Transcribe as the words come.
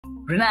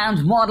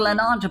Renowned model and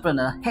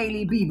entrepreneur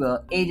Hailey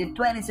Bieber, aged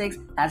 26,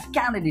 has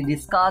candidly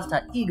discussed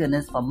her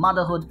eagerness for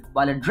motherhood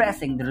while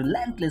addressing the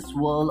relentless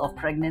swirl of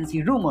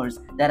pregnancy rumors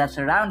that have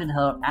surrounded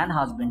her and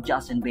husband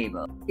Justin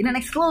Bieber. In an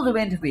exclusive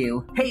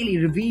interview, Hailey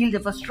revealed her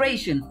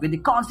frustration with the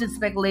constant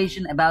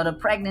speculation about her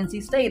pregnancy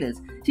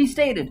status. She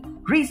stated,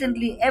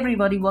 "Recently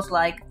everybody was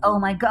like, oh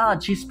my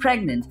god, she's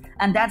pregnant,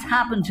 and that's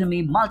happened to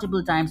me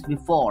multiple times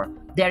before.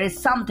 There is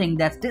something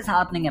that's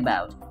disheartening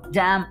about.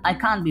 Damn, I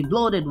can't be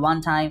bloated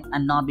one time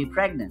and not be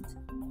pregnant."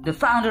 The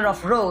founder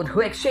of Road,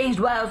 who exchanged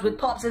vows with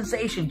pop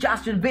sensation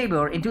Justin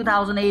Bieber in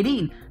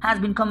 2018, has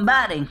been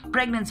combating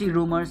pregnancy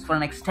rumors for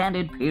an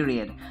extended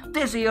period.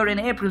 This year in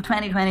April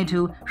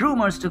 2022,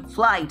 rumors took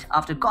flight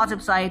after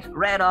gossip site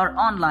Radar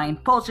Online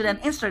posted an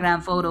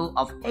Instagram photo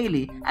of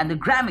Hailey at the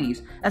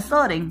Grammys,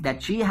 asserting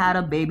that she had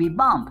a baby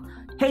bump.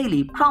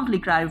 Hailey promptly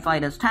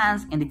clarified her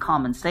stance in the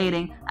comments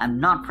stating, "I'm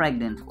not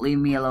pregnant, leave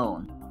me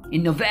alone."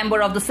 In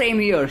November of the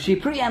same year, she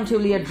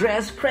preemptively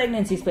addressed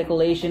pregnancy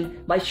speculation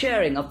by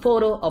sharing a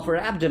photo of her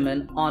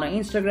abdomen on her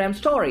Instagram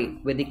story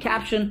with the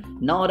caption,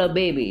 "Not a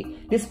baby,"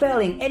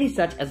 dispelling any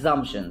such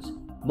assumptions.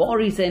 More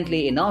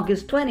recently, in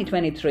August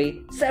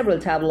 2023, several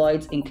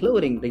tabloids,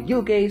 including the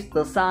UK's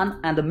The Sun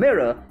and The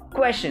Mirror,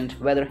 questioned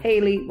whether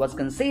Hailey was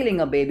concealing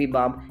a baby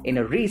bump in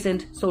a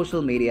recent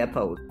social media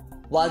post.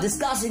 While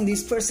discussing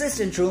these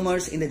persistent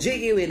rumors in the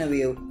GQ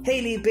interview,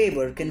 Hailey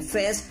Bieber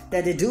confessed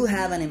that they do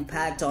have an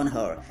impact on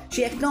her.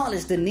 She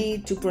acknowledged the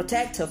need to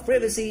protect her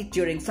privacy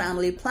during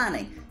family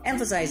planning,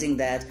 emphasizing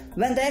that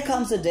when there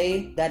comes a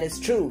day that is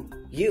true,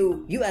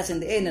 you as in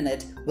the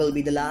internet, will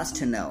be the last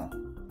to know.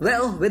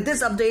 Well, with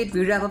this update,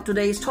 we wrap up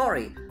today's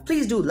story.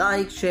 Please do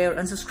like, share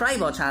and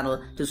subscribe our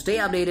channel to stay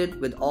updated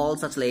with all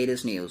such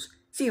latest news.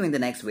 See you in the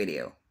next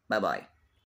video. Bye-bye.